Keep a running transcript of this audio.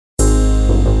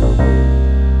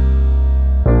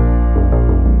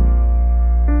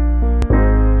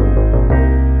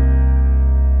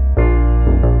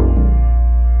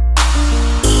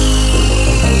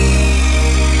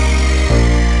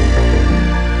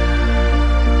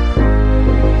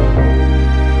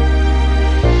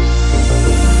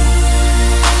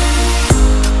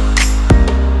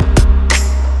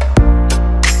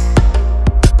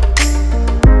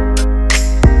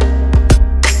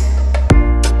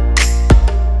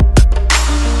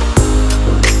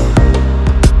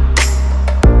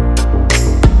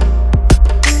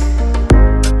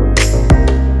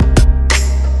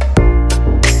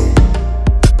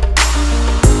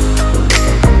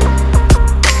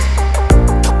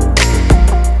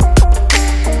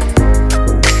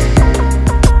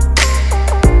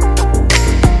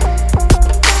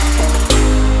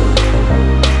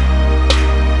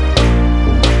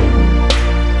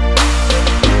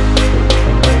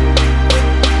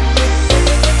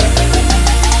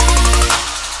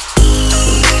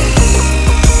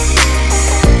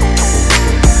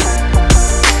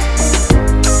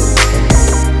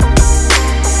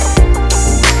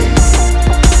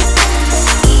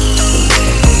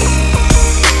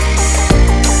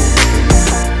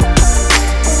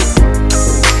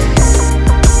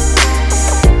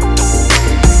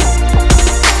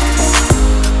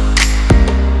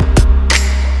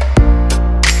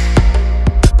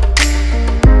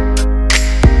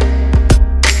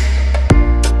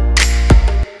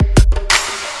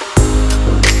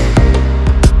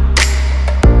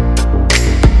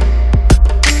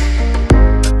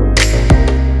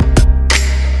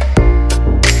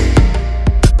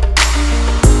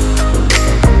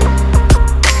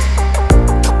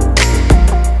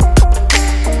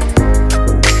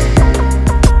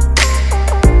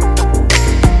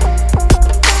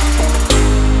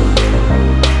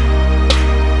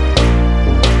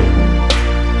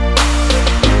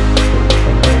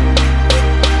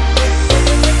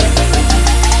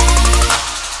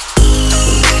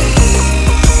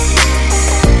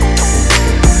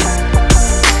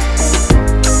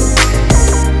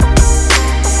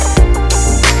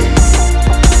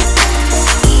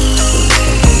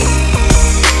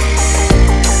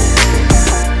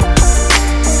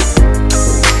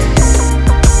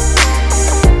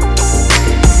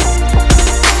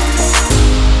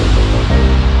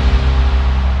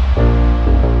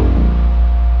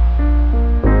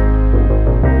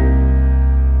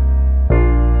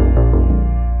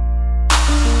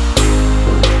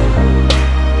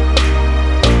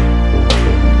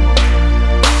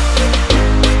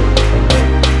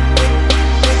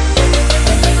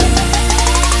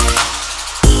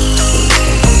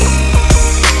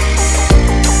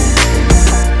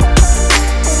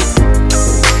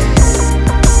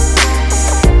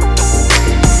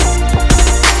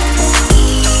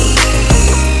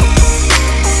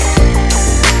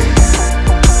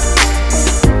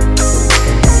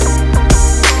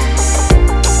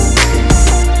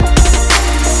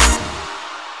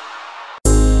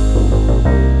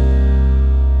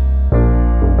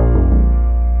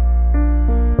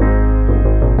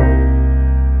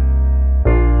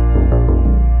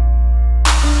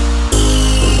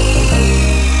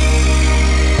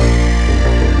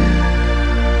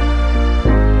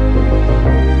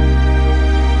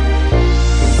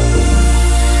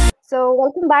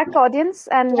Welcome back, audience,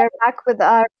 and we're back with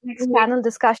our next panel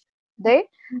discussion today.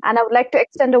 And I would like to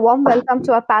extend a warm welcome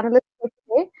to our panelists for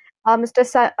today,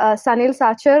 Mr. Sanil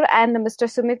Sachar and Mr.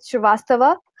 Sumit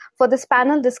Srivastava, for this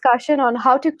panel discussion on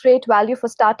how to create value for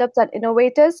startups and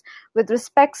innovators with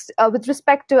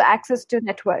respect to access to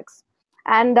networks.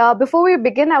 And before we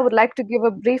begin, I would like to give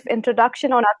a brief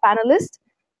introduction on our panelists.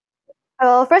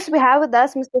 First, we have with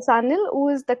us Mr. Sanil, who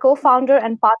is the co-founder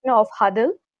and partner of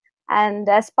Huddle. And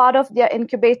as part of their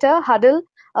incubator, Huddle,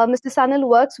 Mr. Sanil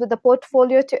works with the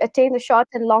portfolio to attain the short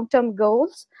and long-term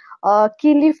goals,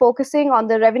 keenly focusing on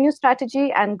the revenue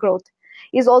strategy and growth.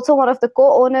 He's also one of the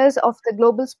co-owners of the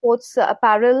global sports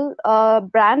apparel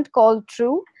brand called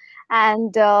True,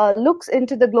 and looks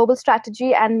into the global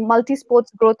strategy and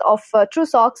multi-sports growth of True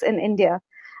Socks in India.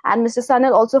 And Mr.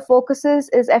 Sanil also focuses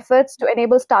his efforts to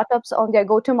enable startups on their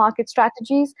go-to-market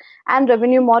strategies and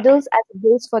revenue models as a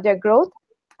base for their growth.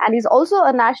 And he's also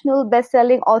a national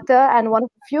best-selling author and one of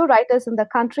the few writers in the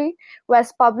country who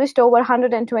has published over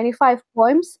 125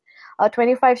 poems,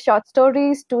 25 short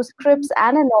stories, 2 scripts,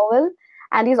 and a novel.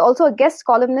 And he's also a guest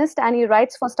columnist, and he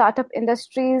writes for startup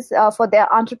industries for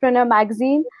their Entrepreneur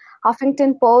magazine,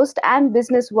 Huffington Post, and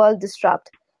Business World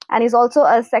Disrupt. And he's also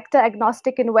a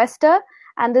sector-agnostic investor,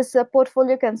 and this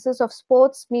portfolio consists of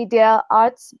sports, media,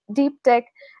 arts, deep tech,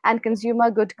 and consumer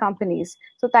good companies.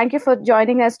 So thank you for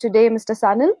joining us today, Mr.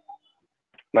 Sanil.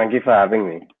 Thank you for having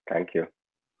me. Thank you.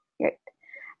 Great.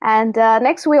 And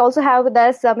next, we also have with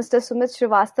us Mr. Sumit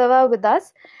Srivastava with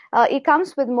us. He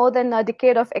comes with more than a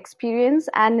decade of experience,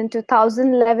 and in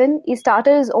 2011, he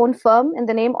started his own firm in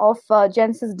the name of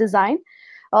GIIES Design,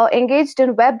 engaged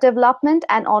in web development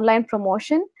and online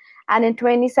promotion. And in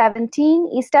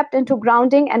 2017, he stepped into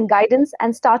grounding and guidance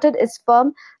and started his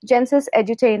firm, GIIES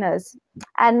Edutainers,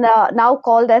 and now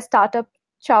called as Startup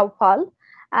Chowpal.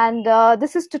 And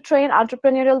this is to train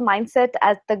entrepreneurial mindset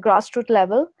at the grassroots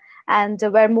level, and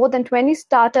where more than 20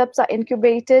 startups are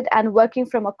incubated and working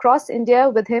from across India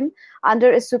with him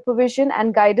under his supervision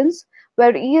and guidance,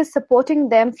 where he is supporting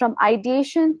them from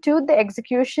ideation to the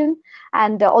execution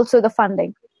and also the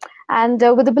funding. And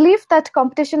with the belief that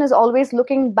competition is always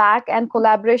looking back and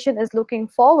collaboration is looking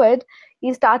forward,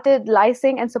 he started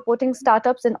licensing and supporting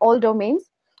startups in all domains,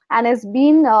 and has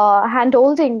been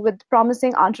hand-holding with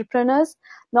promising entrepreneurs,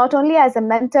 not only as a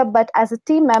mentor, but as a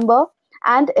team member.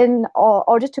 And in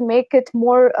order to make it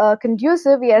more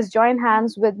conducive, he has joined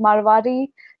hands with Marwari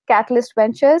Catalyst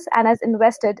Ventures and has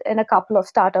invested in a couple of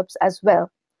startups as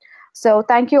well. So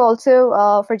thank you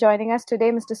also for joining us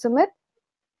today, Mr. Sumit.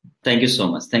 Thank you so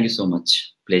much. Thank you so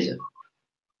much. Pleasure.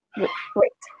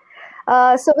 Great.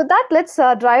 So with that, let's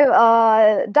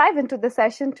dive into the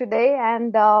session today.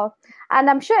 And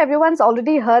I'm sure everyone's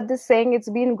already heard this saying. It's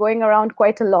been going around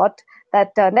quite a lot,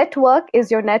 that network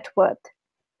is your net worth.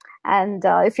 And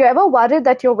if you're ever worried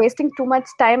that you're wasting too much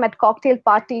time at cocktail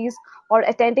parties or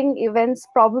attending events,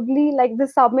 probably like the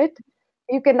summit,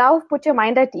 you can now put your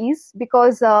mind at ease,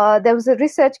 because there was a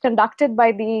research conducted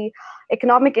by the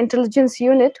Economic Intelligence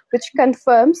Unit, which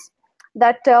confirms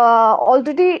that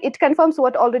it confirms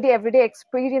what already everyday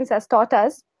experience has taught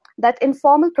us, that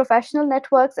informal professional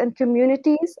networks and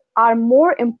communities are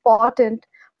more important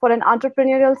for an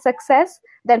entrepreneurial success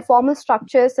than formal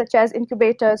structures such as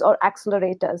incubators or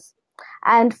accelerators.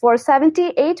 And for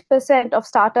 78% of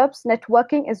startups,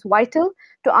 networking is vital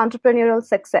to entrepreneurial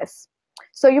success.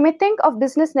 So you may think of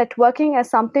business networking as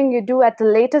something you do at the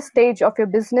later stage of your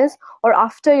business or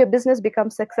after your business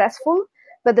becomes successful.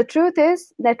 But the truth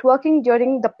is, networking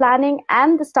during the planning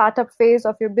and the startup phase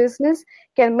of your business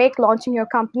can make launching your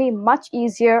company much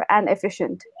easier and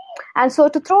efficient. And so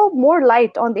to throw more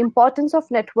light on the importance of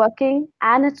networking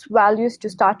and its values to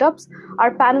startups,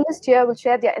 our panelists here will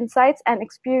share their insights and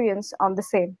experience on the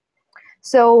same.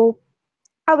 So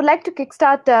I would like to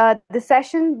kickstart the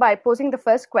session by posing the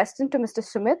first question to Mr.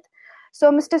 Sumit.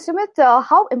 So, Mr. Sumit,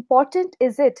 how important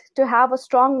is it to have a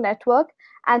strong network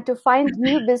and to find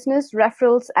new business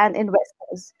referrals and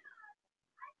investors?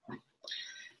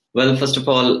 Well, first of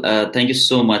all, thank you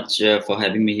so much for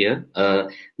having me here.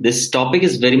 This topic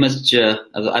is very much,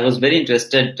 I was very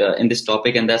interested in this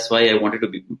topic, and that's why I wanted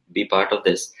to be part of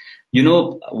this. You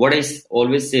know, what I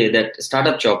always say, that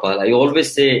Startup Chowpal, I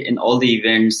always say in all the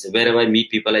events, wherever I meet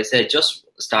people, I say, I just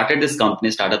started this company,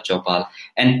 Startup Chowpal,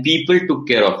 and people took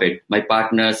care of it. My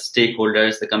partners,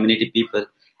 stakeholders, the community people.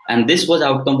 And this was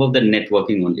outcome of the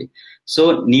networking only.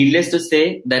 So needless to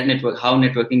say that how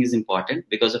networking is important,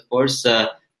 because of course,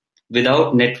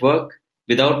 without network,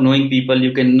 without knowing people,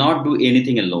 you cannot do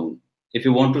anything alone. If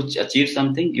you want to achieve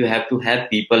something, you have to have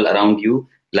people around you,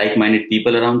 like-minded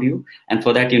people around you. And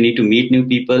for that, you need to meet new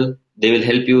people. They will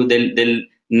help you. They'll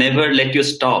never let you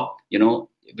stop,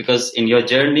 because in your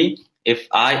journey, if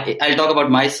I'll talk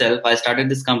about myself, I started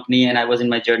this company and I was in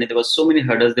my journey. There were so many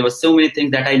hurdles. There were so many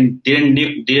things that I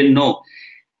didn't know.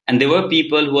 And there were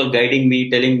people who were guiding me,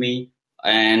 telling me,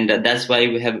 and that's why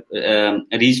we have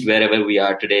reached wherever we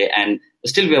are today. And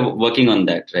still we are working on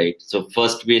that, right? So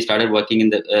first we started working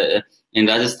in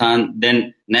Rajasthan,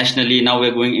 then nationally, now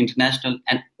we're going international,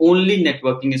 and only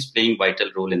networking is playing vital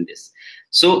role in this.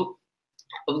 So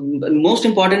most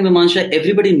important, Vimansha,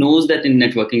 everybody knows that in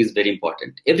networking is very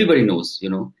important. Everybody knows,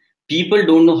 people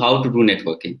don't know how to do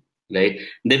networking, right?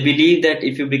 They believe that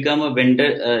if you become a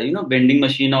vendor, vending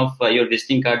machine of your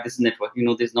visiting card, this is networking.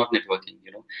 No, this is not networking.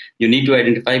 You need to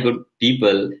identify good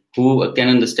people who can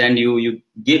understand you. You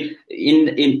give in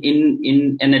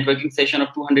a networking session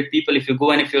of 200 people. If you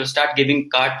go and if you start giving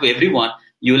card to everyone,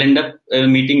 you will end up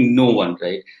meeting no one,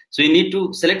 right? So you need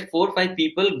to select 4 or 5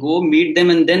 people, go meet them,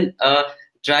 and then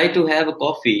try to have a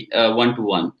coffee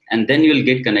one-to-one, and then you will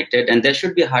get connected, and there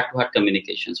should be a heart-to-heart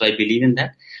communication. So I believe in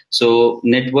that. So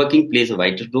networking plays a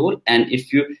vital role. And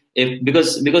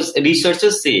because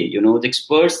researchers say, the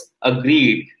experts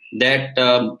agreed that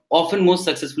often most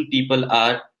successful people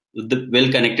are the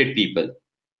well-connected people.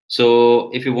 So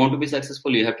if you want to be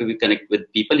successful, you have to be connected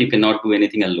with people. You cannot do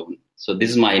anything alone. So this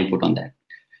is my input on that.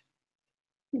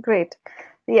 Great.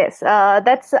 Yes,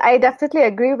 I definitely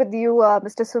agree with you,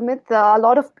 Mr. Sumit.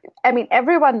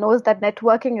 Everyone knows that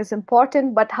networking is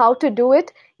important, but how to do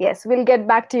it? Yes, we'll get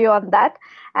back to you on that.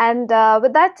 And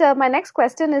with that, my next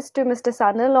question is to Mr.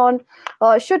 Sanil on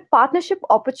should partnership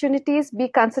opportunities be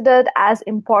considered as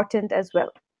important as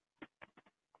well?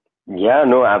 Yeah,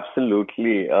 no,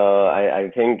 absolutely. I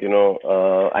think,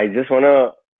 I just want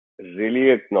to really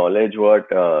acknowledge what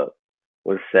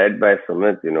was said by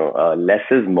Sumit. Less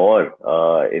is more,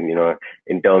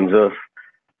 in terms of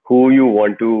who you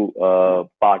want to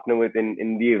partner with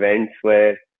in the events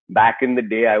where back in the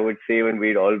day, I would say when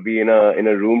we'd all be in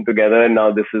a room together, and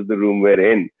now this is the room we're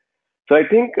in. So I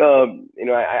think, I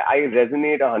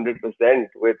resonate 100%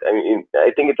 with,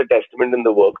 I think it's a testament in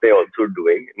the work they're also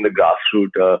doing, in the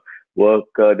grassroots work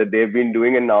that they've been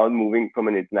doing, and now moving from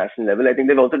an international level. I think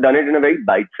they've also done it in a very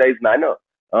bite-sized manner.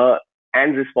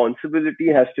 And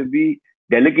responsibility has to be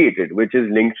delegated, which is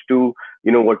linked to,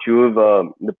 what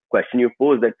the question you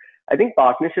posed, that I think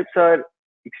partnerships are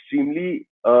extremely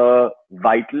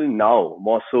vital now,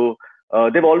 more so.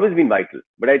 They've always been vital,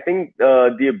 but I think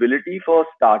the ability for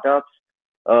startups,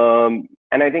 and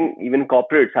I think even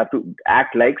corporates have to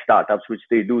act like startups, which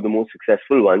they do, the most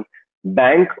successful ones,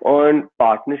 bank on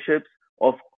partnerships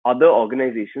of other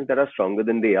organizations that are stronger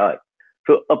than they are.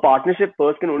 So a partnership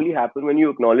first can only happen when you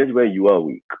acknowledge where you are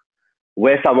weak,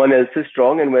 where someone else is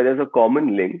strong, and where there's a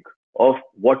common link of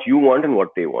what you want and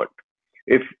what they want.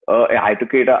 If I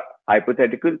took it a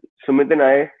hypothetical, Sumit and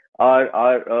I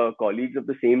are colleagues of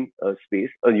the same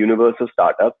space, a universe of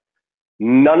startups.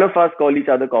 None of us call each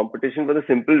other competition for the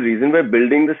simple reason we're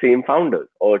building the same founders,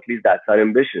 or at least that's our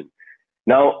ambition.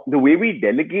 Now, the way we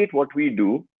delegate what we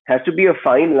do has to be a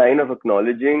fine line of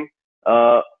acknowledging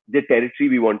the territory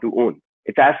we want to own.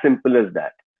 It's as simple as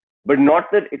that. But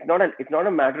not that it's not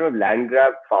a matter of land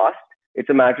grab fast. It's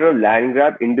a matter of land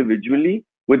grab individually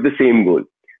with the same goal.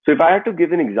 So if I had to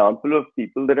give an example of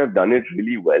people that have done it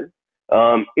really well,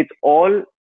 it's all,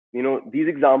 these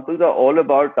examples are all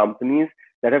about companies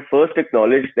that have first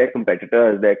acknowledged their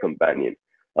competitor as their companion.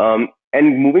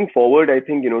 And moving forward, I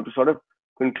think, to sort of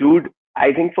conclude,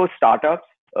 I think for startups,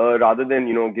 rather than,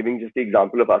 giving just the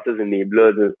example of us as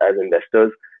enablers, as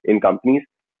investors in companies,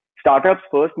 startups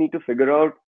first need to figure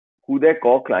out who their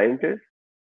core client is.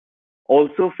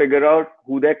 Also figure out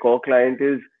who their core client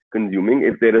is consuming.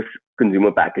 If they're a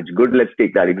consumer packaged good, let's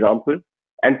take that example,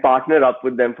 and partner up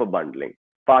with them for bundling,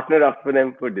 partner up with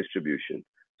them for distribution.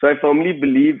 So I firmly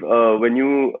believe when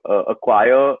you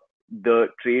acquire the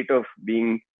trait of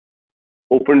being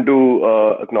open to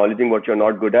acknowledging what you're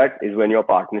not good at is when your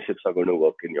partnerships are going to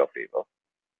work in your favor.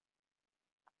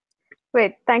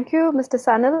 Great. Thank you, Mr.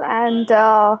 Sanil. And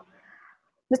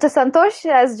Mr. Santosh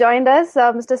has joined us.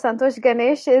 Mr. Santosh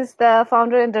Ganesh is the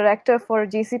founder and director for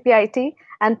GCPIT.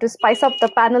 And to spice up the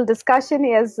panel discussion,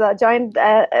 he has joined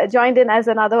in as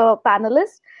another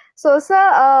panelist. So,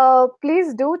 sir,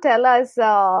 please do tell us,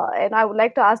 and I would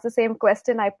like to ask the same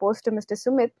question I posed to Mr.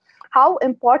 Sumit, how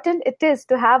important it is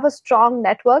to have a strong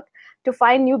network to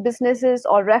find new businesses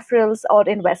or referrals or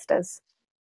investors.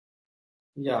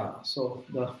 Yeah, so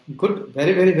the good,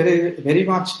 very, very, very, very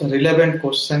much relevant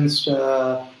questions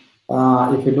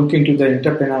if you look into the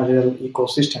entrepreneurial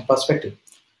ecosystem perspective.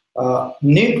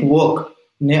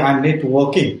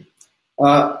 Networking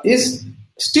is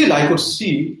still I could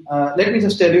see, let me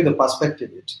just tell you the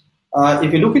perspective.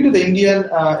 If you look into the Indian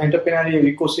entrepreneurial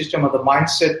ecosystem or the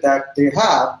mindset that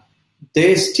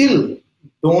they still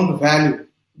don't value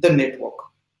the network.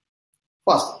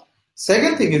 First.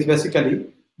 Second thing is basically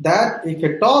that if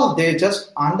at all they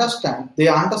understand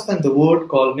the word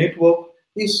called network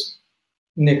is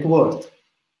net worth,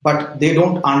 but they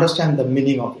don't understand the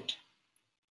meaning of it.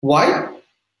 Why?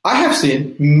 I have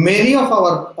seen many of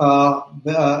our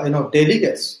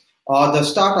delegates or the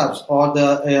startups or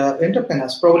the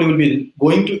entrepreneurs probably will be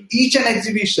going to each an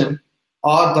exhibition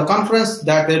or the conference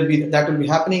that will be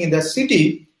happening in their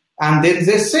city, and then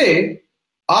they say,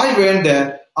 I went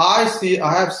there, I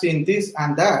have seen this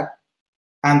and that,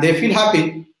 and they feel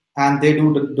happy, and they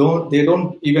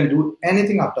don't even do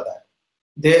anything after that.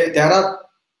 There are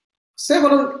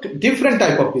several different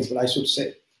type of people, I should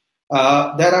say.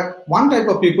 There are one type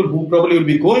of people who probably will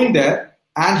be going there,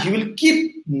 and he will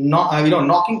keep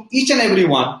knocking each and every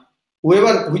one,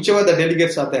 whichever the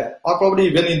delegates are there, or probably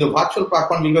even in the virtual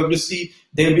platform, we'll be able to see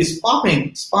they will be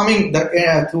spamming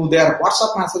through their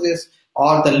WhatsApp messages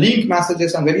or the link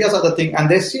messages and various other things, and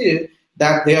they see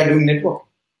that they are doing networking.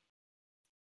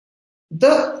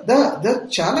 The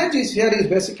challenge here is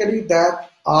basically that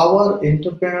our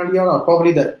entrepreneurial or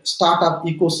probably the startup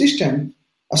ecosystem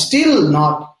are still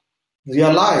not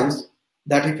realize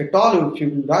that if at all if you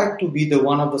would like to be the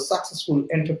one of the successful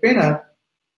entrepreneur,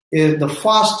 is the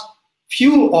first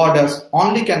few orders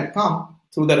only can come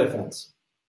through the reference.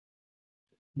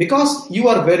 Because you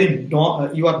are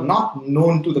not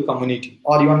known to the community,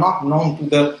 or you are not known to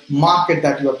the market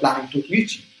that you are planning to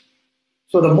reach.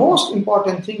 So the most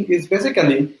important thing is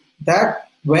basically that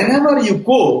whenever you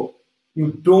go,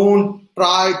 you don't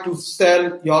try to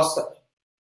sell yourself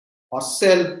or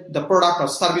sell the product or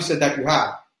services that you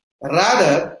have.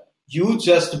 Rather, you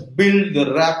just build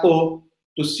the rapport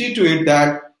to see to it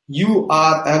that you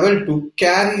are able to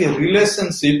carry a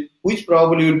relationship which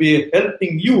probably will be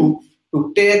helping you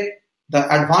to take the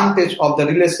advantage of the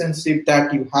relationship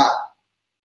that you have.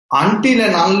 Until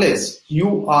and unless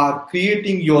you are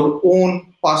creating your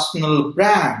own personal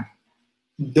brand,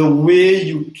 the way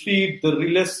you treat the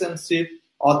relationship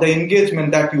or the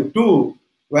engagement that you do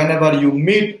whenever you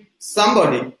meet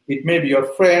somebody, it may be your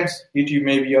friends, it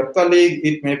may be your colleague,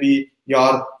 it may be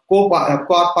your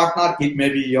co-partner, it may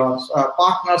be your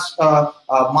partner's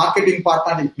marketing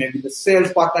partner, it may be the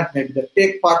sales partner, it may be the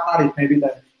tech partner, it may be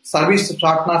the service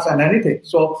partners and anything.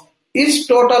 So it's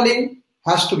totally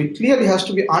clearly has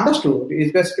to be understood.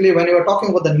 It's basically when you are talking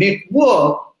about the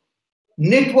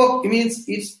network means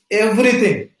it's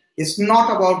everything. It's not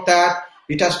about that.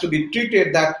 It has to be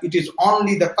treated that it is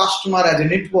only the customer as a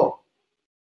network,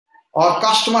 or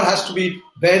customer has to be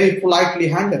very politely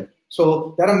handled.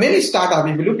 So there are many startups.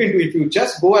 If you look into it, if you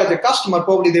just go as a customer,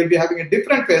 probably they'll be having a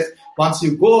different face. Once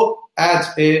you go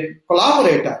as a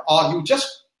collaborator, or you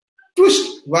just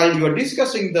twist while you are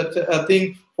discussing the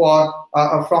thing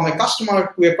from a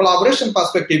customer to a collaboration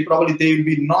perspective, probably they will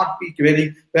be not be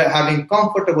having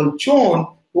comfortable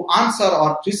tone to answer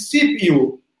or receive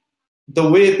you the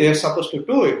way they are supposed to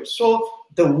do it. So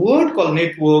the word called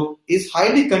network is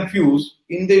highly confused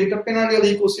in the entrepreneurial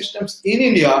ecosystems in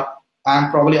India,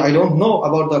 and probably I don't know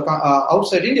about the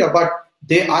outside India, but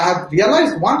I have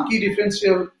realized one key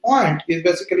differential point is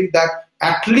basically that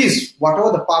at least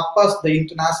whatever the purpose the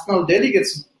international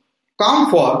delegates come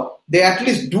for, they at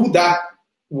least do that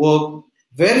work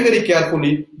very, very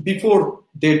carefully before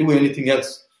they do anything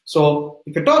else. So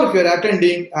if you're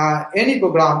attending any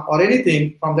program or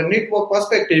anything from the network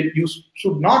perspective, you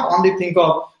should not only think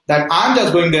of that I'm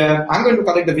just going there, I'm going to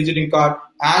collect the visiting card,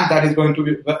 and that is going to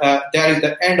be, that is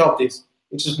the end of this.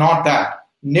 It is not that.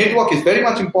 Network is very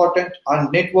much important,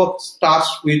 and network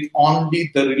starts with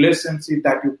only the relationship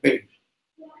that you build.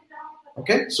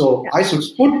 Okay, so I should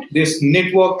put this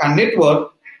network,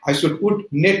 I should put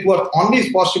network only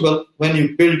is possible when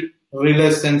you build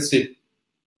relationship.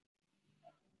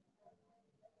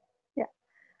 Yeah.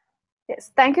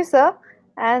 Yes, thank you, sir.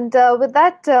 And with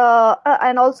that,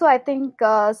 and also I think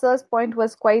sir's point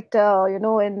was quite,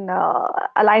 in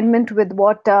alignment with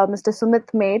what Mr.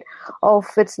 Sumit made of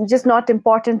it's just not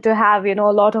important to have, a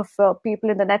lot of people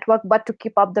in the network, but to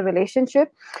keep up the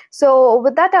relationship. So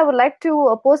with that, I would like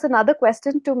to pose another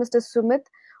question to Mr. Sumit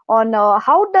on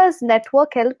how does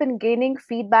network help in gaining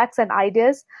feedbacks and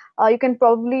ideas? You can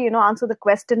probably, answer the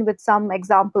question with some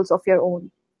examples of your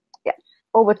own. Yeah,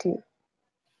 over to you.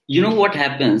 You know what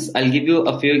happens? I'll give you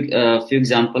a few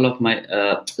example of my.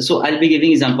 So I'll be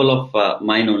giving example of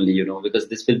mine only, because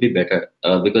this will be better.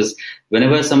 Because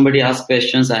whenever somebody asks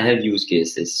questions, I have use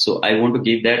cases. So I want to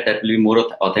give that. That will be more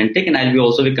authentic, and I'll be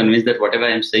also be convinced that whatever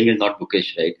I'm saying is not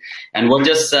bookish, right? And what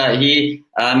just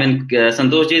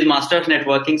Santosh is master of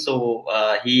networking, so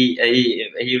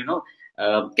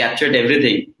captured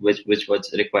everything which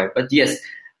was required. But yes,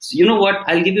 so you know what?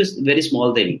 I'll give you a very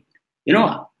small thing.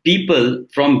 People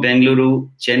from Bengaluru,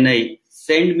 Chennai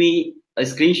send me a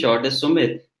screenshot that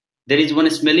Sumit, there is one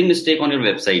spelling mistake on your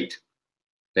website,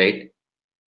 right?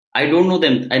 I don't know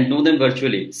them. I know them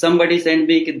virtually. Somebody send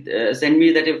me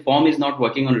that a form is not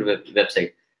working on your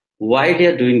website. Why they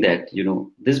are doing that?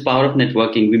 This power of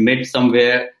networking. We met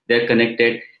somewhere. They're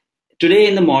connected. Today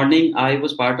in the morning, I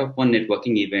was part of one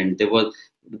networking event. There was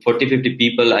 40, 50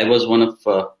 people. I was one of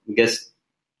guests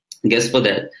for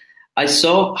that. I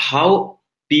saw how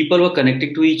people were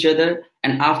connected to each other.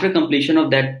 And after completion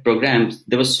of that program,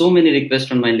 there were so many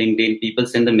requests on my LinkedIn. People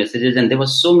send the messages, and there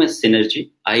was so much synergy.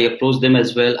 I approached them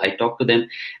as well. I talked to them,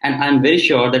 and I'm very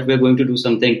sure that we're going to do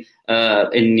something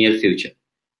in near future.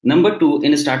 Number two,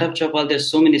 in a startup Chopal, there's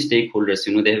so many stakeholders.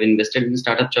 They have invested in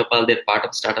startup Chopal. They're part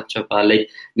of startup Chopal, like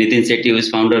Nitin Sethi, who is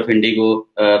founder of Indigo,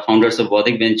 founders of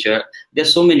Bodhic Venture.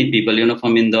 There's so many people,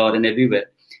 from Indore and everywhere,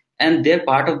 and they're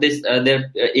part of this.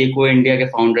 They're Eco India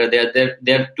founder.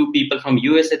 They're two people from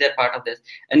USA. They're part of this.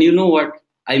 And you know what?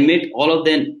 I met all of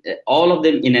them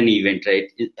in an event,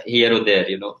 right? Here or there,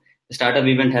 Startup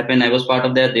event happened. I was part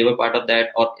of that. They were part of that.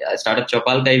 Or startup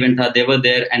Chopal ka event tha. They were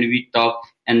there, and we talked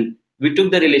and we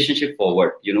took the relationship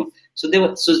forward. So they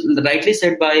were so rightly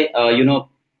said by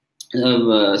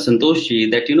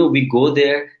Santoshi that we go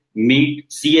there, meet,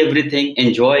 see everything,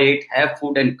 enjoy it, have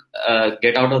food, and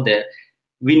get out of there.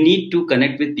 We need to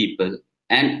connect with people,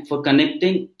 and for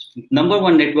connecting, number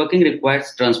one, networking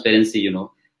requires transparency.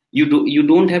 You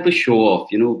don't have to show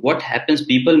off. What happens,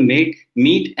 people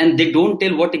meet and they don't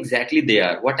tell what exactly they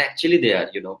are, what actually they are.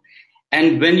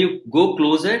 And when you go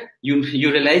closer, you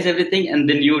realize everything, and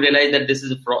then you realize that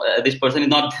this person is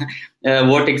not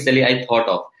what actually I thought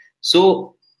of.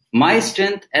 So my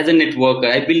strength as a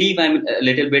networker, I believe I'm a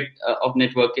little bit of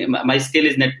networking. My skill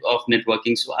is of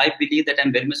networking. So I believe that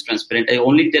I'm very much transparent. I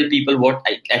only tell people what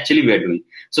actually we are doing.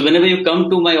 So whenever you come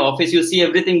to my office, you see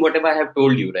everything, whatever I have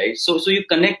told you, right? So you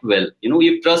connect well,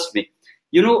 you trust me.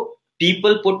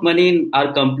 People put money in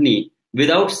our company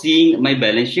without seeing my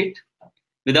balance sheet,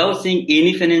 without seeing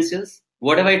any financials.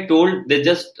 Whatever I told, they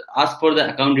just ask for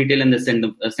the account detail and they send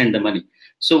the money.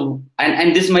 So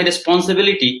and this is my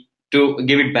responsibility to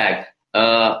give it back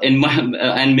in my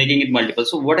and making it multiple.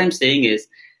 So what I'm saying is,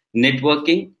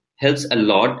 networking helps a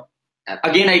lot.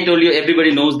 Again, I told you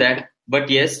everybody knows that, but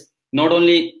yes, not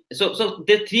only so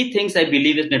there are three things I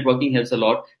believe that networking helps a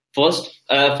lot. First,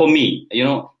 for me,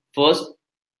 first,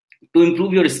 to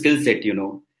improve your skill set,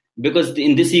 because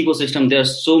in this ecosystem there are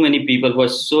so many people who are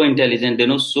so intelligent, they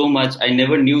know so much. I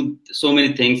never knew so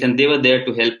many things, and they were there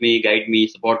to help me, guide me,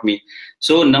 support me.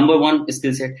 So number one,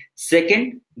 skill set.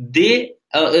 Second, they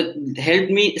help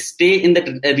me stay in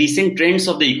the recent trends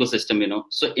of the ecosystem.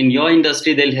 So in your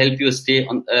industry, they'll help you stay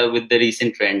on with the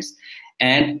recent trends.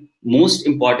 And most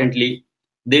importantly,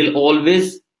 they'll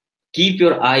always keep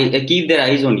their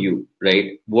eyes on you,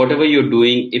 right? Whatever you're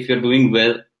doing, if you're doing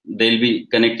well, they'll be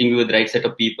connecting you with the right set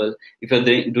of people. If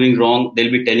you're doing wrong,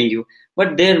 they'll be telling you.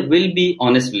 But there will be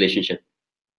honest relationship.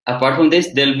 Apart from this,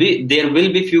 there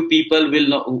will be few people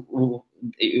who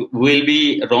will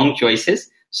be wrong choices.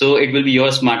 So it will be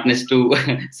your smartness to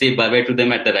say bye bye to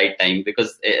them at the right time,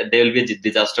 because there will be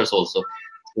disasters also.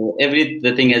 So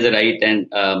everything has a right and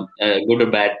good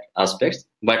or bad aspects,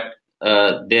 but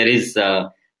there is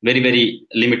very, very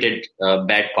limited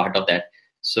bad part of that.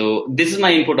 So this is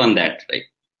my input on that, right?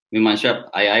 Vimansha,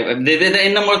 there are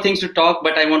a number of things to talk,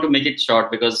 but I want to make it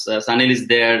short because Sanil is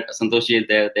there, Santoshi is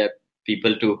there. There are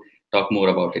people to talk more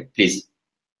about it. Please.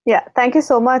 Yeah, thank you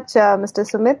so much, Mr.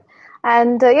 Sumit.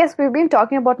 And yes, we've been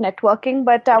talking about networking,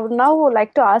 but I would now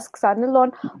like to ask Sanil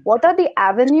on what are the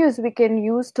avenues we can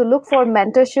use to look for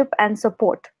mentorship and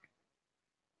support?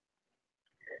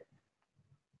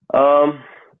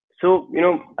 So,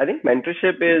 I think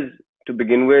mentorship is, to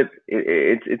begin with,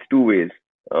 it's two ways.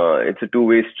 It's a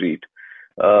two-way street.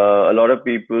 A lot of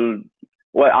people,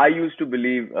 well, I used to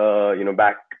believe,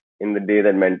 back in the day,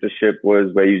 that mentorship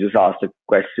was where you just ask a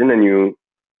question and you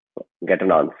get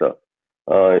an answer.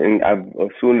 And I've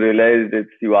soon realized it's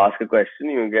you ask a question,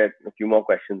 you get a few more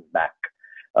questions back.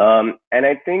 And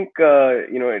I think,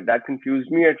 that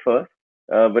confused me at first.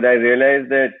 But I realized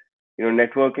that,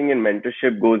 networking and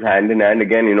mentorship goes hand in hand.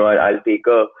 Again, I'll take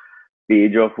a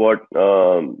page of what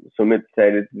Sumit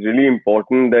said. It's really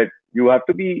important that you have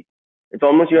to be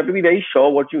very sure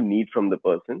what you need from the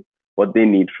person, what they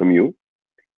need from you,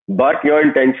 but your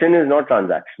intention is not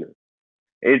transactional.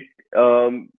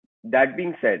 That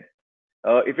being said,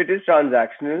 if it is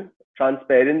transactional,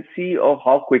 transparency of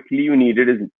how quickly you need it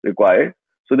is required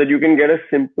so that you can get a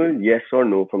simple yes or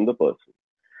no from the person.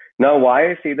 Now, why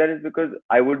I say that is because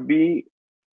I would be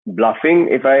bluffing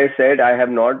if I said I have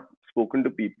not spoken to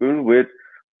people with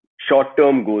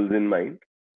short-term goals in mind.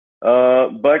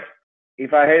 But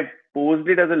if I have posed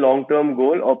it as a long-term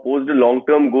goal or posed a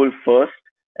long-term goal first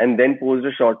and then posed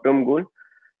a short-term goal,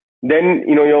 then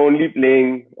you're only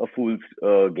playing a fool's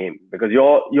game, because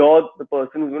you're the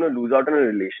person who's going to lose out on a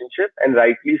relationship, and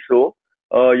rightly so.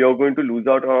 You're going to lose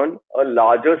out on a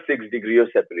larger 6 degree of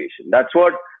separation. That's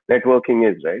what networking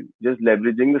is, right? Just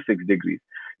leveraging the 6 degrees.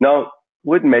 Now,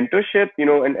 with mentorship,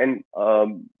 and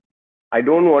I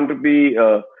don't want to be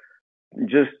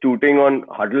just tooting on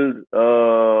Huddle's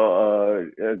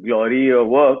glory or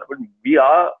work, but we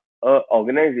are an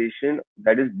organization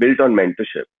that is built on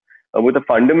mentorship. With a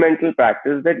fundamental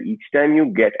practice that each time you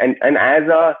get, and as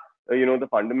are the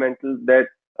fundamentals that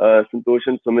Santosh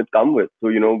and Sumit come with. So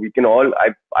we can all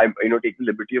I take the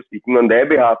liberty of speaking on their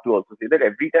behalf to also say that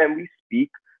every time we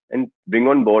speak and bring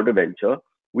on board a venture,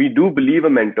 we do believe a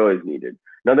mentor is needed.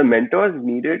 Now the mentor is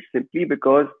needed simply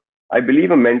because I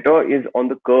believe a mentor is on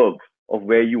the curve of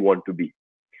where you want to be.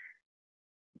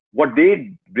 What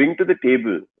they bring to the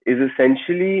table is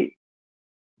essentially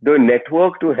the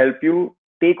network to help you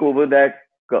take over that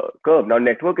curve. Now,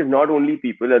 network is not only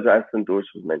people, as Santosh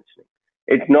was mentioning.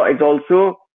 It's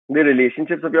also the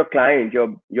relationships of your client,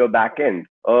 your back end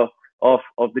of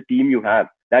the team you have.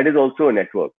 That is also a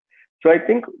network. So I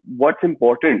think what's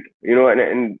important,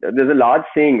 and there's a large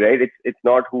saying, right? It's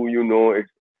not who you know,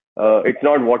 it's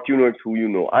not what you know, it's who you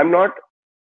know. I'm not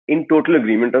in total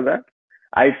agreement of that.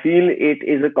 I feel it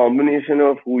is a combination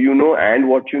of who you know and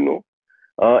what you know.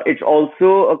 It's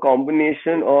also a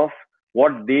combination of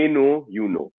what they know,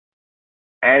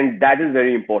 and that is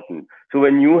very important. So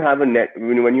when you have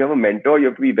when you have a mentor, you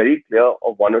have to be very clear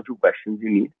of 1 or 2 questions you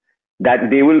need, that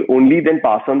they will only then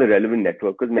pass on the relevant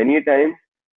network. Because many a times,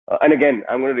 and again,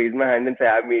 I'm going to raise my hand and say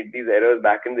I've made these errors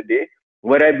back in the day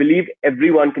where I believe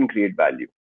everyone can create value,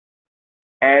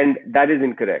 and that is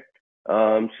incorrect.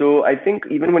 So I think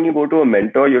even when you go to a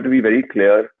mentor, you have to be very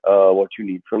clear what you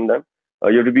need from them.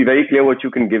 You have to be very clear what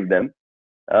you can give them.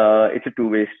 It's a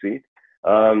two-way street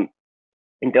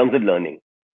in terms of learning.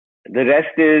 The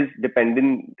rest is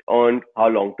dependent on how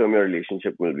long-term your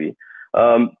relationship will be.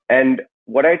 And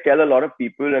what I tell a lot of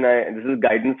people, and this is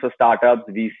guidance for startups,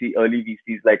 early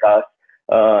VCs like us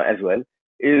as well,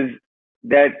 is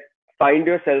that find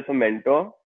yourself a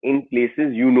mentor in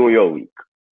places you're weak.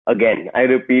 Again, I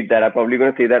repeat that. I'm probably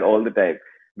going to say that all the time,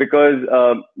 because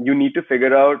you need to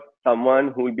figure out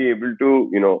someone who will be able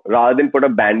to, rather than put a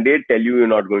band-aid, tell you you're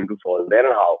not going to fall there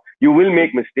and how. You will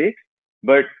make mistakes,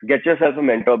 but get yourself a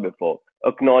mentor before.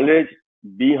 Acknowledge,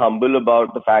 be humble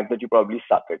about the fact that you probably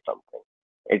suck at something.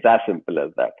 It's as simple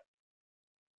as that.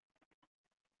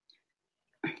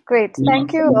 Great.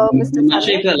 Thank you, Mr.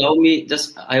 Natasha, if you allow me,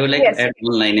 I would like Yes. to add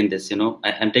one line in this.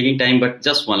 I'm taking time, but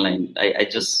just one line. It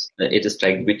just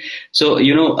struck me. So,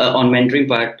 on mentoring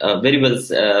part, very well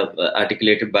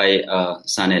articulated by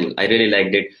Sanil. I really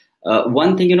liked it.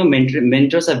 One thing,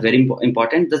 mentors are very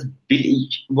important.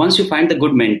 Once you find the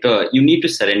good mentor, you need to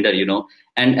surrender,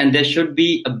 and there should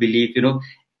be a belief,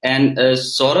 And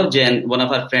Saurav Jain, one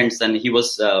of our friends, and he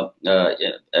was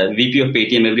VP of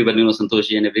Paytm. Everybody knows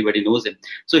Santoshi, and everybody knows him.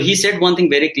 So he said one thing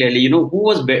very clearly. Who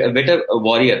was a better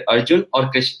warrior, Arjun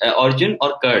or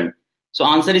Karn? So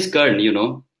answer is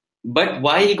Karn. But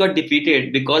why he got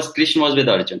defeated? Because Krishna was with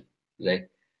Arjun, right?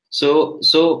 So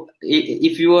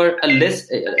if you are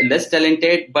less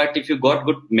talented, but if you got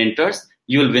good mentors,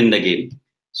 you will win the game.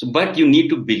 So, but you need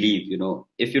to believe.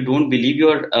 If you don't believe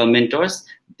your mentors,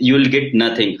 you will get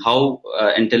nothing. How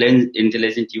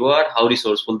intelligent you are, how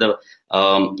resourceful the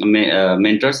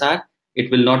mentors are,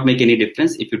 it will not make any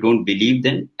difference if you don't believe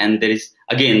them. And there is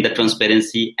again the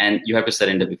transparency, and you have to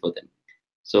surrender before them.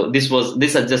 So this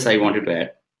just I wanted to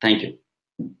add. Thank you.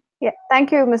 Yeah,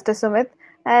 thank you, Mr. Sumit.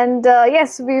 And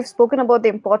yes, we've spoken about the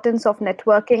importance of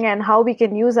networking and how we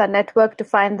can use our network to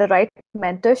find the right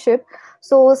mentorship.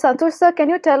 So, Santosh sir, can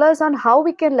you tell us on how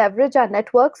we can leverage our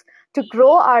networks to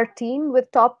grow our team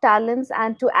with top talents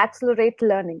and to accelerate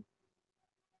learning?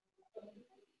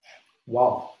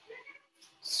 Wow.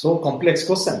 So complex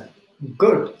question.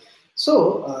 Good.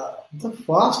 So the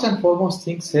first and foremost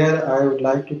things here I would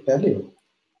like to tell you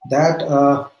that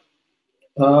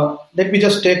let me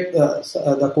just take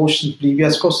the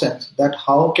previous questions, that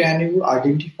how can you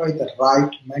identify the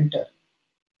right mentor,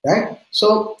 right?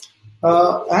 So,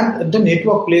 and the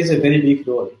network plays a very big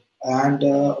role. And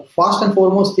first and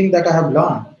foremost thing that I have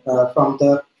learned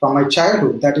from my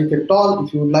childhood, that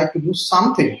if you would like to do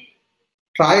something,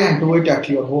 try and do it at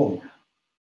your home,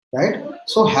 right?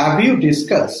 So, have you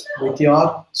discussed with your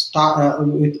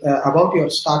about your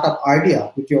startup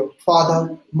idea with your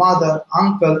father, mother,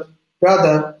 uncle,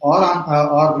 brother,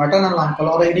 or maternal uncle,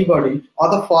 or anybody,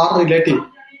 or the far relative?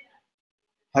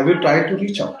 Have you tried to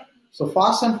reach out? So,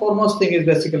 first and foremost thing is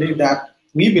basically that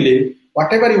we believe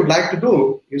whatever you would like to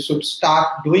do, you should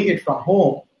start doing it from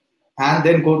home, and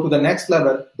then go to the next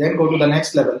level, then go to the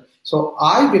next level. So,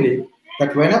 I believe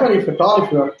that whenever, if at all,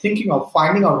 if you are thinking of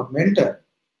finding out a mentor,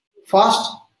 first,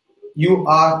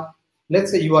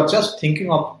 let's say you are just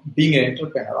thinking of being an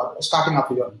entrepreneur or starting up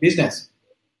your business.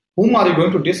 Whom are you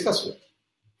going to discuss with?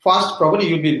 First, probably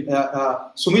you'll be,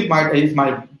 Sumit is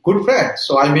my good friend,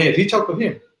 so I may reach out to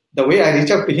him the way I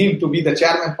reach out to him to be the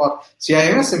chairman for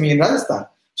GIIE in Rajasthan.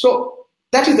 So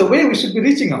that is the way we should be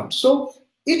reaching out. So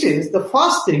it is the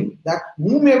first thing that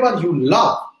whomever you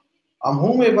love,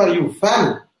 whomever you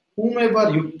value,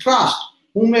 whomever you trust,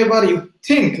 whomever you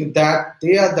think that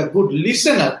they are the good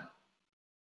listener,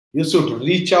 you should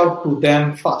reach out to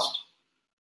them first.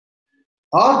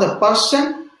 Or the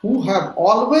person who have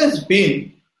always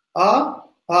been,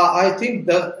 I think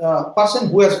the person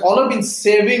who has always been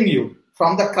saving you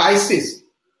from the crisis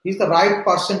is the right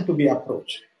person to be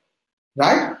approached,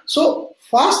 right? So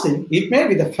first thing, it may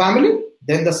be the family,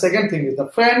 then the second thing is the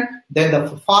friend, then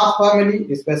the far family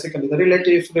is basically the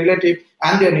relative,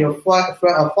 and then your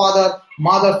father,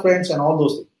 mother, friends, and all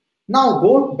those things. Now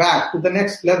go back to the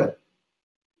next level.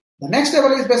 The next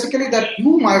level is basically that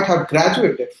you might have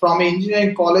graduated from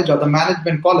engineering college or the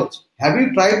management college. Have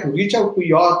you tried to reach out to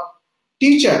your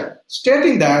teacher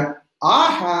stating that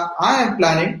I am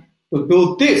planning to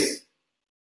do this?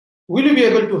 Will you be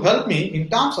able to help me in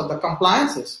terms of the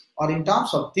compliances or in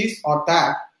terms of this or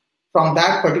that from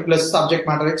that particular subject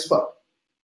matter expert?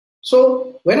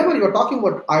 So whenever you are talking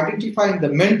about identifying the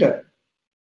mentor,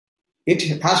 it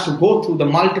has to go through the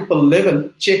multiple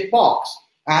level checkbox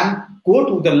and go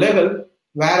to the level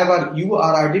wherever you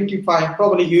are identifying.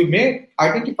 Probably you may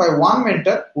identify one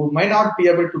mentor who may not be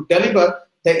able to deliver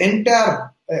the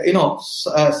entire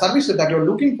services that you're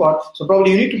looking for. So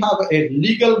probably you need to have a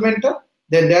legal mentor.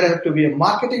 Then there has to be a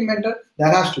marketing mentor.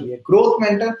 There has to be a growth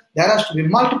mentor. There has to be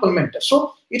multiple mentors.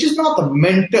 So it is not the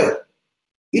mentor.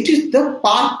 It is the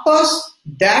purpose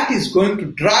that is going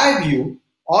to drive you,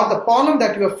 or the problem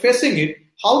that you are facing it,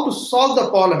 how to solve the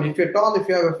problem. If you have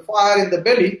a fire in the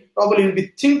belly, probably you'll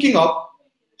be thinking of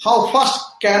how fast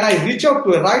can I reach out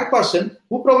to a right person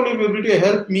who probably will be able to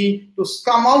help me to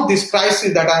come out this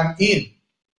crisis that I'm in.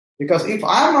 Because if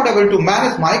I am not able to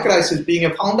manage my crisis being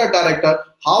a founder director,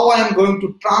 how I am going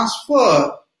to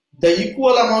transfer the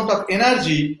equal amount of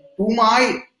energy to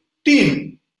my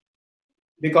team?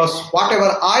 Because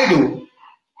whatever I do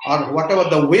or whatever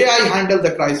the way I handle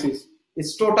the crisis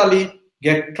is totally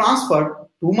get transferred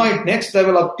to my next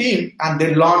level of team, and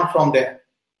they learn from there.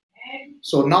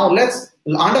 So now let's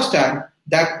understand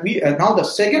that now the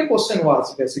second question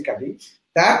was basically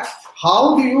that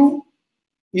how do you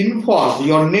involve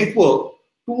your network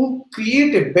to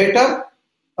create a better,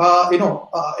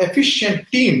 efficient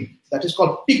team that is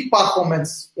called peak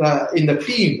performance in the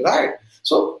team, right?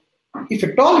 So if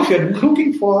you're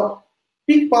looking for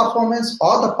peak performance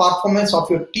or the performance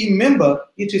of your team member,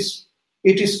 it is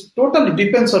totally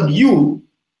depends on you.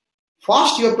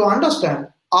 First, you have to understand,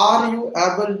 are you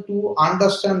able to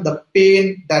understand the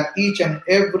pain that each and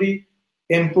every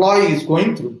employee is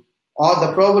going through, or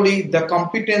probably the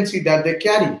competency that they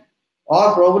carry,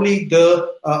 or probably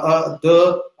the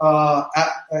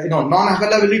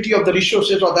non-availability of the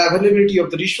resources or the availability of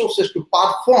the resources to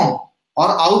perform or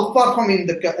outperform in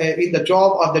the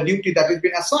job or the duty that has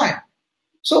been assigned.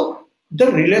 So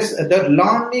the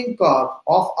learning curve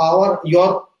of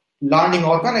your learning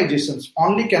organizations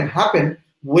only can happen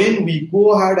when we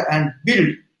go ahead and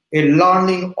build a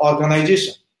learning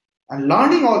organization. And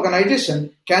learning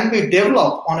organization can be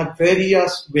developed on a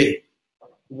various way.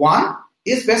 One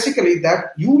is basically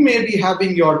that you may be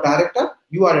having your director,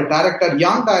 you are a director,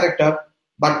 young director,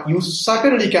 but you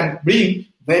certainly can bring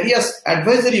various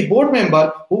advisory board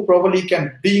members who probably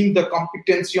can bring the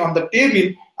competency on the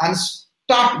table and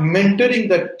start mentoring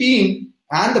the team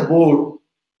and the board,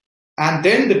 and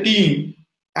then the team,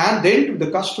 and then to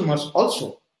the customers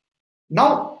also.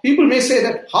 Now, people may say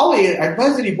that how an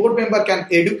advisory board member can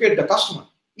educate the customer.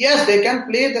 Yes, they can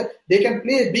play a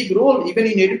big role even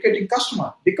in educating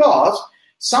customer, because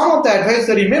some of the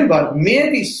advisory member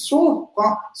may be so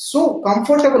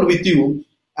comfortable with you,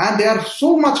 and they are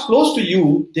so much close to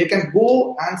you, they can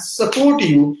go and support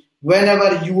you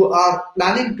whenever you are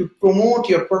planning to promote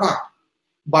your product,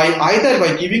 by either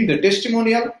by giving the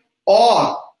testimonial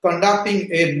or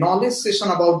conducting a knowledge session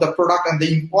about the product and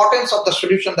the importance of the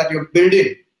solution that you're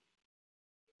building.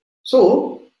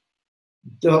 So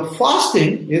the first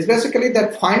thing is basically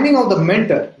that finding out the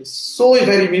mentor is so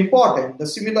very important. The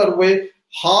similar way,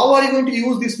 how are you going to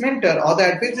use this mentor or the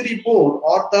advisory board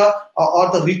or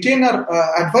the retainer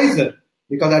advisor?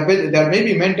 Because there may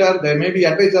be mentor, there may be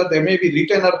advisor, there may be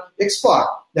retainer expert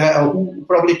who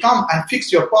probably come and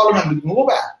fix your problem and will go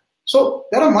back. So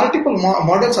there are multiple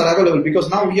models are available, because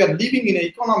now we are living in an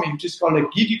economy which is called a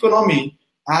gig economy,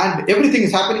 and everything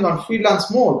is happening on freelance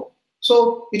mode.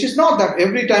 So it is not that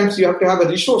every time you have to have the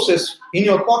resources in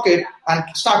your pocket and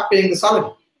start paying the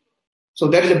salary. So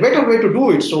there is a better way to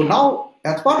do it. So now,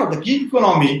 as part of the gig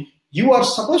economy, you are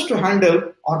supposed to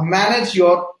handle or manage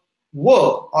your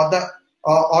work or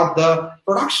the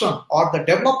production or the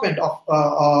development of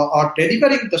or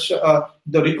delivering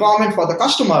the requirement for the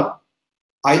customer,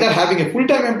 either having a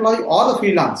full-time employee or the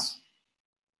freelance.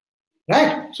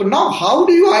 Right? So now, how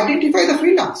do you identify the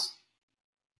freelance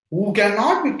who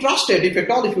cannot be trusted, if at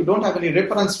all, if you don't have any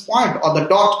reference point or the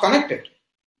dot connected?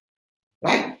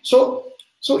 Right? So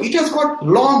it has got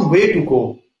long way to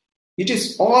go. It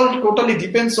is all totally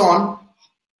depends on,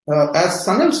 as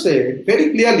Sanil said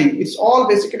very clearly, it's all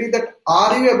basically that,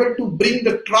 are you able to bring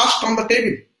the trust on the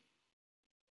table?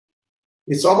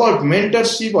 It's about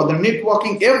mentorship or the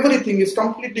networking. Everything is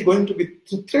completely going to be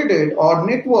threaded or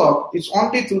network. It's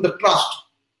only through the trust.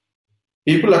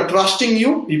 People are trusting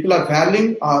you. People are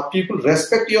valuing. People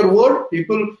respect your word.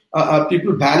 People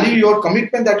value your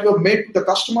commitment that you have made to the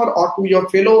customer or to your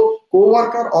fellow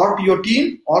co-worker or to your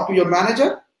team or to your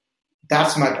manager.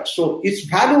 That's matter. So it's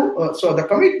value. So the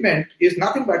commitment is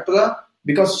nothing but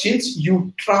because since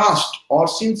you trust or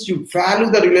since you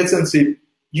value the relationship,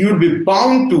 you will be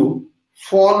bound to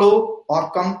follow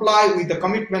or comply with the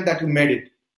commitment that you made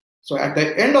it. So at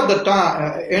the end of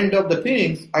the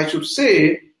things, I should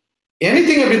say,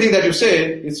 everything that you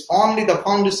say is only the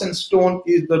foundation stone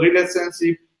is the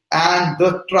relationship and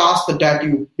the trust that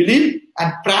you believe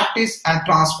and practice and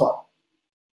transfer.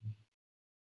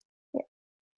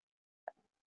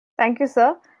 Thank you,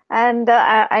 sir. And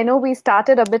I know we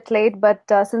started a bit late, but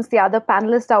since the other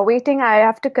panelists are waiting, I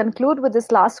have to conclude with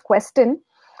this last question.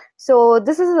 So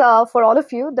this is for all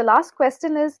of you. The last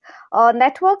question is,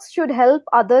 networks should help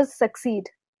others succeed.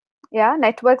 Yeah,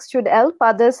 networks should help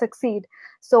others succeed.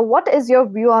 So what is your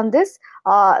view on this?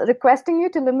 Requesting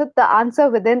you to limit the answer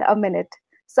within a minute.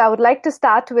 So I would like to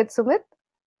start with Sumit.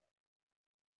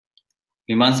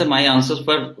 Viman, my answers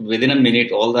were within a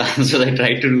minute. All the answers, I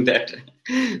tried to do that.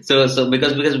 So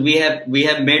because we have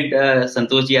made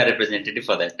Santoshi our representative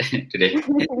for that today.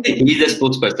 He's a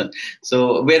spokesperson.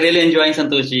 So we're really enjoying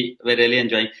Santoshi. We're really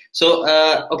enjoying. So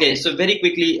okay. So very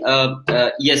quickly,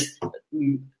 yes,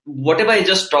 whatever I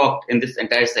just talked in this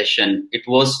entire session, it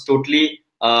was totally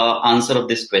answer of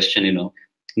this question.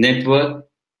 Network,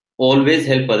 always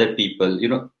help other people.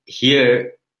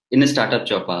 Here in a startup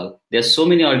Chopal, there are so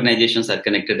many organizations are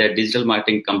connected. There are digital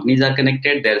marketing companies are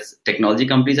connected. There's technology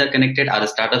companies are connected. Our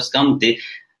startups come,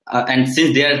 and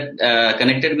since they are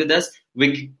connected with us,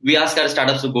 we ask our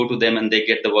startups to go to them and they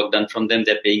get the work done from them.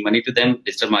 They're paying money to them,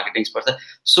 digital marketing experts.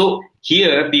 So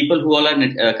here, people who all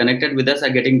are connected with us are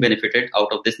getting benefited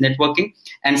out of this networking,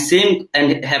 and same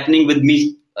and happening with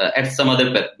me at some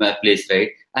other place,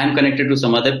 right? I'm connected to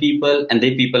some other people, and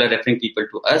they people are referring people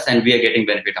to us, and we are getting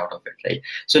benefit out of it, right?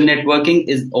 So networking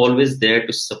is always there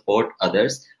to support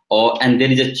others, and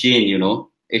there is a chain,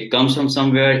 it comes from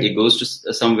somewhere, it goes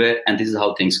to somewhere, and this is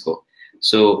how things go.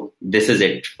 So this is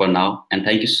it for now, and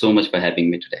thank you so much for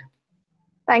having me today.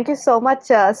 Thank you so much,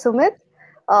 Sumit.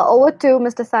 Over to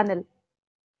Mr. Sanil.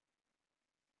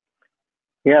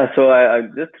 Yeah, so I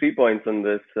just 3 points on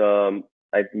this.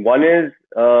 One is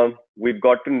we've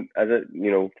got to,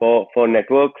 for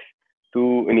networks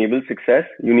to enable success,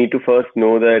 you need to first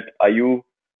know that are you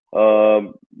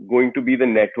going to be the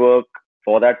network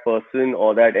for that person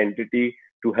or that entity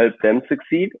to help them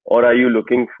succeed, or are you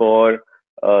looking for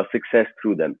success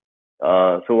through them?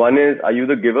 So one is, are you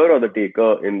the giver or the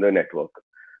taker in the network?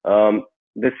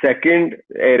 The second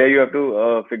area you have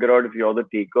to figure out, if you're the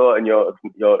taker and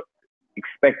you're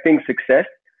expecting success,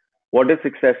 what does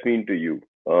success mean to you?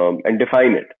 And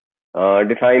define it.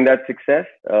 Define that success.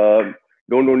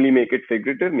 Don't only make it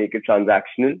figurative, make it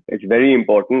transactional. It's very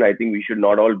important. I think we should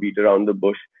not all beat around the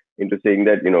bush into saying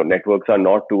that, networks are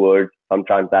not towards some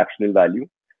transactional value.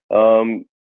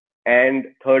 And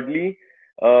thirdly,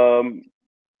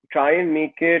 try and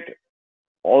make it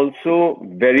also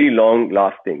very long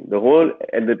lasting.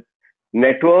 The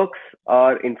networks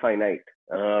are infinite.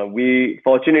 We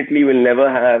fortunately will never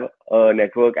have a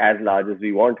network as large as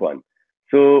we want one.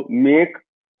 So make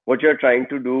what you're trying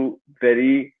to do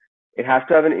it has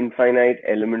to have an infinite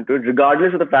element to it,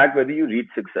 regardless of the fact whether you reach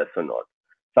success or not.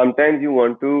 Sometimes you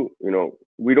want to,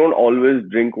 we don't always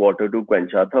drink water to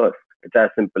quench our thirst. It's as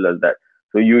simple as that.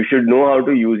 So you should know how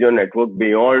to use your network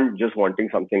beyond just wanting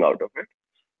something out of it.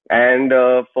 And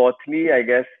fourthly, I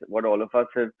guess what all of us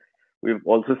we've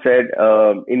also said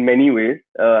in many ways,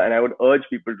 and I would urge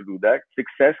people to do that.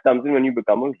 Success comes in when you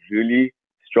become a really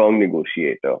strong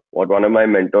negotiator. What one of my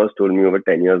mentors told me over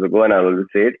 10 years ago, and I always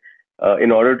say it,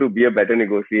 in order to be a better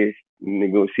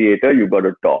negotiator, you've got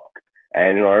to talk.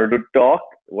 And in order to talk,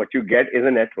 what you get is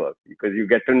a network, because you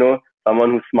get to know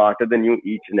someone who's smarter than you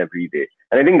each and every day.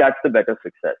 And I think that's the better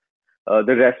success.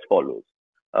 The rest follows.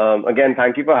 Again,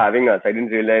 thank you for having us. I didn't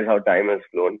realize how time has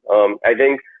flown. I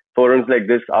think forums like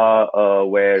this are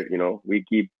where we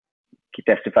keep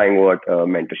testifying what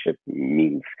mentorship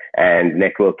means and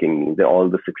networking means, and all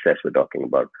the success we're talking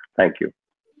about. Thank you.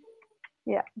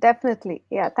 Yeah, definitely.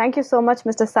 Yeah, thank you so much,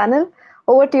 Mr. Sanil.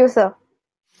 Over to you, sir.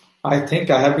 I think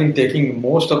I have been taking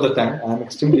most of the time. I'm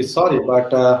extremely sorry, but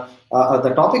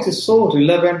the topic is so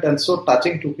relevant and so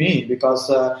touching to me, because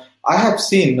I have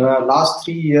seen last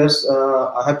 3 years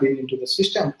I have been into the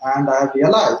system, and I have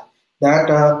realized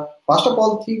that first of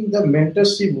all, think the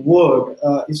mentorship word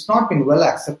is not been well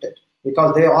accepted,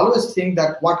 because they always think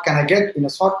that what can I get in a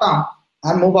short term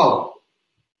and move out.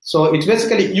 So it's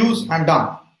basically use and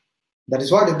done. That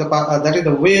is what is that is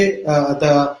the way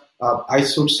I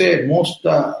should say most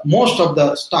of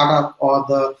the startup or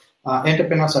the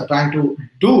entrepreneurs are trying to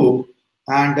do,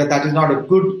 and that is not a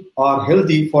good or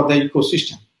healthy for the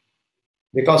ecosystem,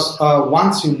 because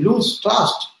once you lose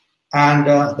trust, and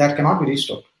that cannot be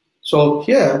restored. So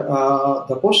here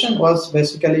the question was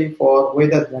basically for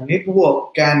whether the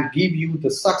network can give you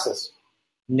the success.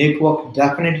 Network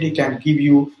definitely can give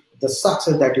you the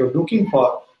success that you're looking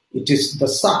for. It is the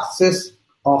success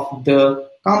of the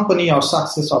company or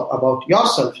success about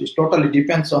yourself. It totally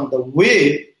depends on the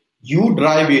way you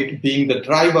drive it, being the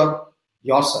driver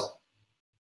yourself,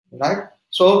 right?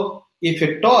 So if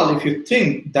at all, if you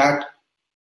think that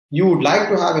you would like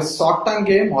to have a short-term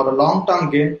game or a long-term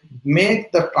game,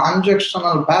 make the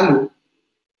transactional value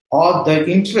or the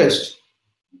interest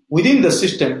within the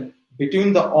system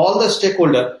between all the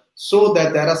stakeholders, so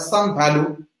that there is some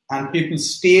value and people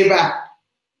stay back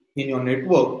in your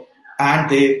network and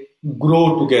they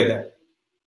grow together.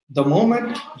 The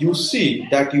moment you see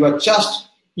that you are just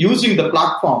using the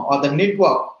platform or the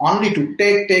network only to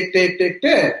take,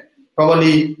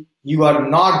 probably you are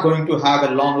not going to have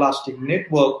a long-lasting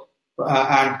network,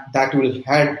 and that will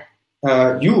head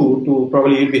you to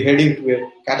probably you'll be heading to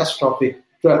a catastrophic,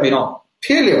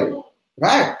 failure,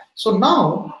 right? So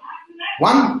now,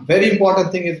 one very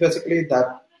important thing is basically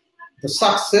that the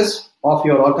success of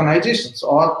your organizations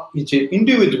or each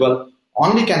individual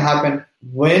only can happen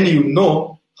when you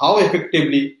know how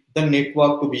effectively the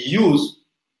network to be used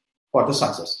for the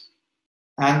success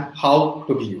and how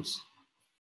to be used.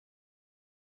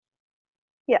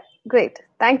 Yeah, great.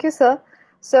 Thank you, sir.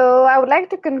 So I would like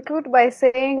to conclude by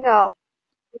saying,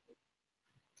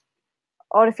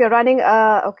 or if you're running,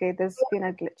 okay, there's been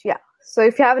a glitch. Yeah. So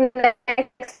if you have an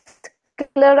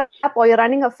Accelerators app or you're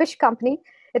running a fish company,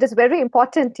 it is very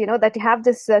important, that you have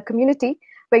this community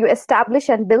where you establish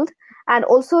and build, and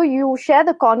also you share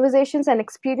the conversations and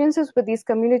experiences with these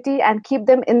community and keep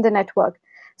them in the network.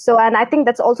 So, and I think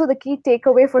that's also the key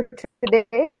takeaway for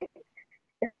today.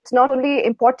 It's not only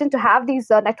important to have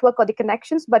these network or the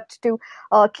connections, but to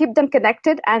keep them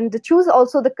connected and choose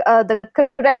also the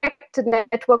correct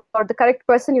network or the correct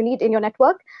person you need in your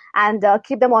network, and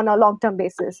keep them on a long-term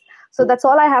basis. So that's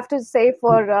all I have to say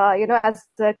for, as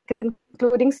the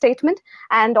concluding statement.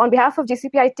 And on behalf of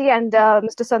GCPIT and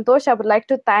Mr. Santosh, I would like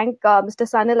to thank Mr.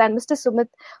 Sanil and Mr. Sumit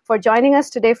for joining us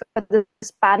today for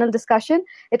this panel discussion.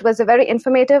 It was a very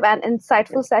informative and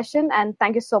insightful session, and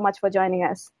thank you so much for joining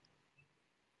us.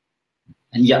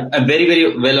 Yeah, a very,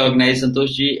 very well organized,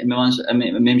 Santoshji,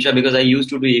 Mimsha, because I used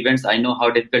to do events. I know how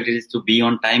difficult it is to be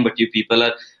on time, but you people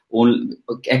are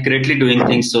accurately doing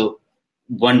things. So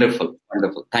wonderful,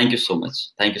 wonderful. Thank you so much.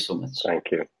 Thank you so much. Thank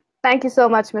you. Thank you so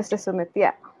much, Mr. Sumit.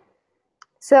 Yeah.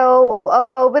 So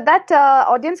with that,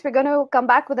 audience, we're going to come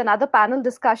back with another panel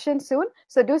discussion soon.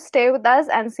 So do stay with us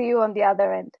and see you on the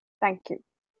other end. Thank you.